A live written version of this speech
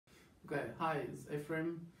Okay, hi, it's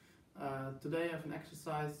Ephraim. Today I have an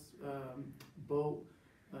exercise about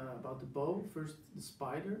the bow. First, the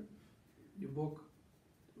spider. You walk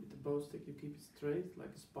with the bow stick, you keep it straight like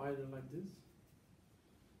a spider, like this.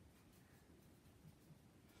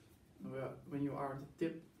 When you are at the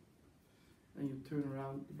tip, then you turn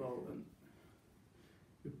around the bow and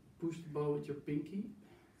you push the bow with your pinky.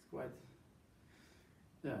 It's quite,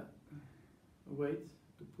 a weight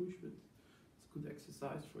to push, but it's good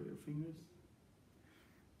exercise for your fingers.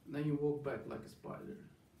 And then you walk back like a spider.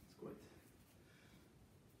 It's quite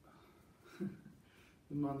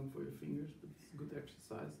demanding for your fingers, but it's a good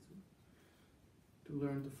exercise to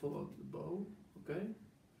learn to follow the bow. Okay.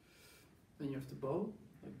 Then you have the bow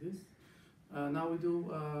like this. Now we do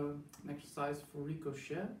an exercise for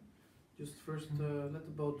ricochet. Just first let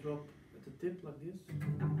the bow drop at the tip like this.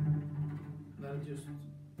 Let it just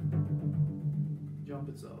jump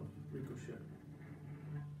itself, ricochet.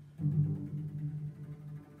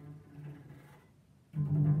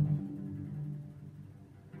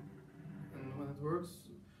 And when it works,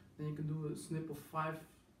 then you can do a snip of 5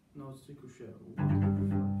 notes ricochet. 1, 2, 5,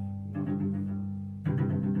 1, 2,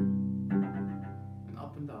 5. And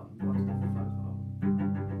up and down. 1, 2, 5, up.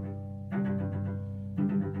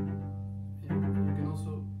 And you can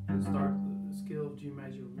also start the scale of G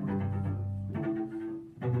major 1, 2, 5.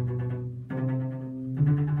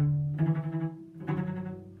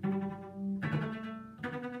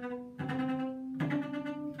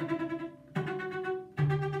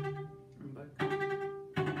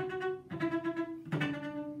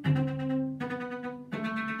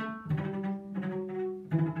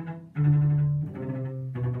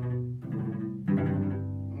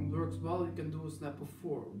 Well, you can do a snap of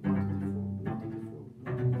 4. 1, 2, 4, 1, 2, 4,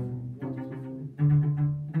 1, 2, 4, 1, 2, 4.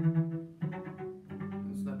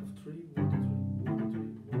 And snap of 3, 1, 2, 3, 1, 2, 3,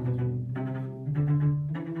 1, 2,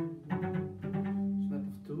 3. Snap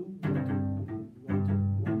of 2, 1, 2, 1, 2,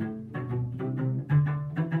 1, 2.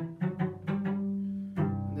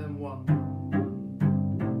 And then 1,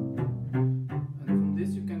 1. And from this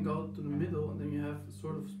you can go to the middle, and then you have a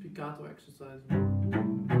sort of spiccato exercise.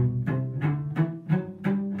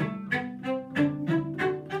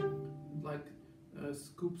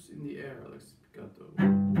 Scoops in the air like spiccato.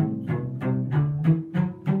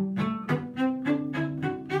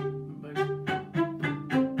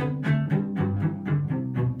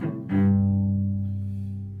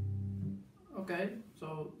 Okay,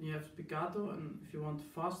 so you have spiccato, and if you want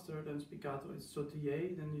faster than spiccato, it's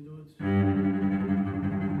sautiller. Then you do it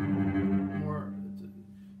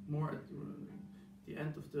more at the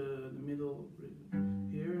end of the middle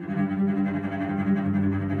here.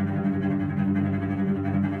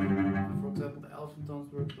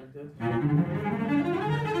 Tones work like that.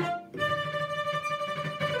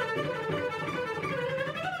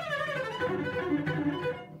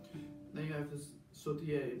 Then you have this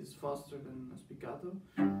sautiller, it's faster than spiccato,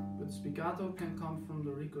 but spiccato can come from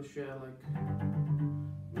the ricochet like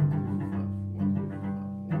 1, 2, 5, 1, 2, 5, 1, 2, 3,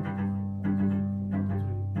 1, 2,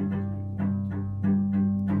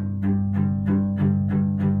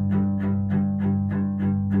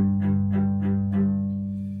 3,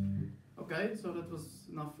 1, 2. Okay, so that was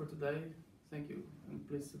enough for today. Thank you, and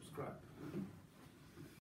please subscribe.